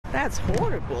That's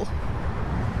horrible.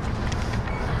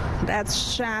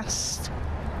 That's just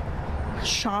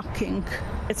shocking.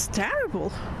 It's terrible.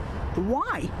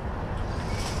 Why?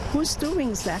 Who's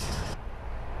doing that?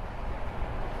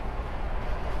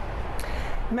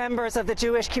 Members of the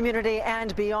Jewish community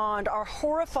and beyond are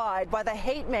horrified by the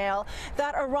hate mail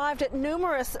that arrived at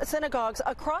numerous synagogues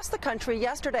across the country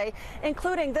yesterday,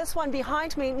 including this one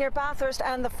behind me near Bathurst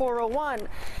and the 401.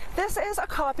 This is a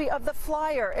copy of the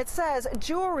flyer. It says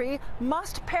Jewry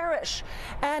must perish,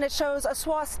 and it shows a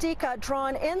swastika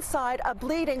drawn inside a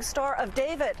bleeding Star of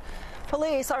David.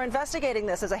 Police are investigating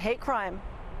this as a hate crime.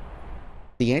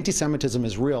 The anti-Semitism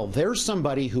is real. There's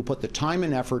somebody who put the time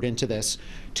and effort into this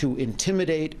to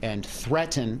intimidate and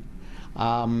threaten,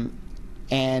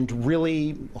 and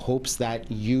really hopes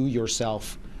that you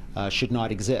yourself should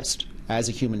not exist as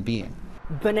a human being.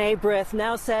 B'nai B'rith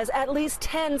now says at least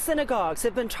 10 synagogues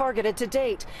have been targeted to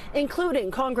date, including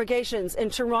congregations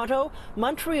in Toronto,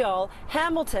 Montreal,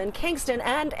 Hamilton, Kingston,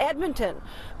 and Edmonton.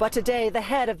 But today, the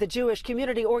head of the Jewish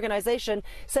Community Organization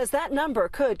says that number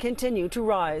could continue to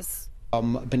rise.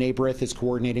 B'nai B'rith is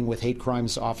coordinating with hate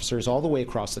crimes officers all the way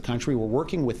across the country. We're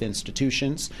working with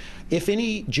institutions. If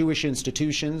any Jewish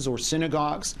institutions or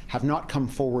synagogues have not come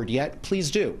forward yet, please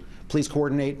do. Please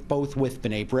coordinate both with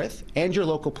B'nai B'rith and your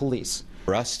local police.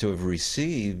 For us to have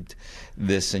received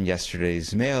this in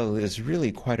yesterday's mail is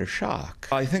really quite a shock.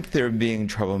 I think they're being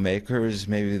troublemakers.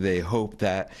 Maybe they hope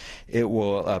that it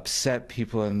will upset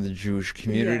people in the Jewish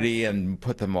community and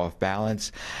put them off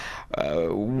balance.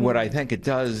 What I think it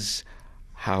does,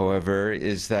 however,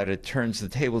 is that it turns the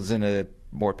tables in a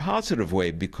more positive way,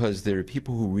 because there are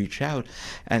people who reach out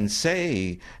and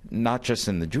say, not just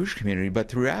in the Jewish community, but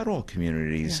throughout all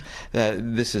communities,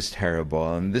 that this is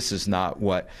terrible and this is not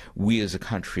what we as a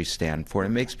country stand for. It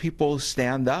makes people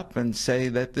stand up and say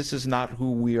that this is not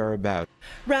who we are about.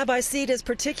 Rabbi Seed is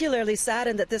particularly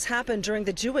saddened that this happened during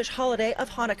the Jewish holiday of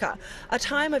Hanukkah, a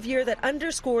time of year that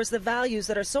underscores the values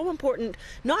that are so important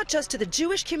not just to the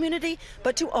Jewish community,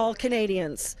 but to all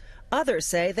Canadians. Others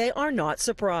say they are not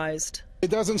surprised. It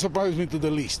doesn't surprise me to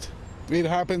the least. It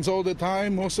happens all the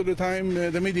time. Most of the time,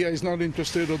 the media is not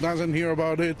interested or doesn't hear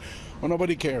about it, or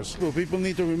nobody cares. So people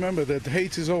need to remember that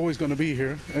hate is always going to be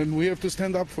here, and we have to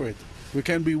stand up for it. We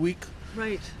can't be weak.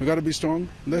 Right. We got to be strong.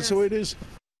 That's the way it is.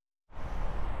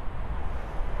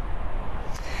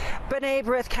 B'nai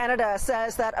B'rith Canada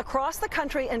says that across the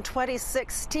country in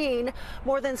 2016,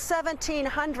 more than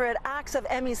 1,700 acts of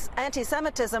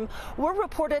anti-Semitism were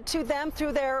reported to them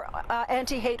through their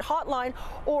anti-hate hotline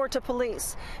or to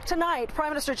police. Tonight,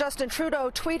 Prime Minister Justin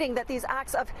Trudeau tweeting that these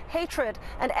acts of hatred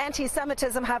and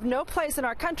anti-Semitism have no place in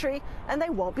our country and they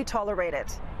won't be tolerated.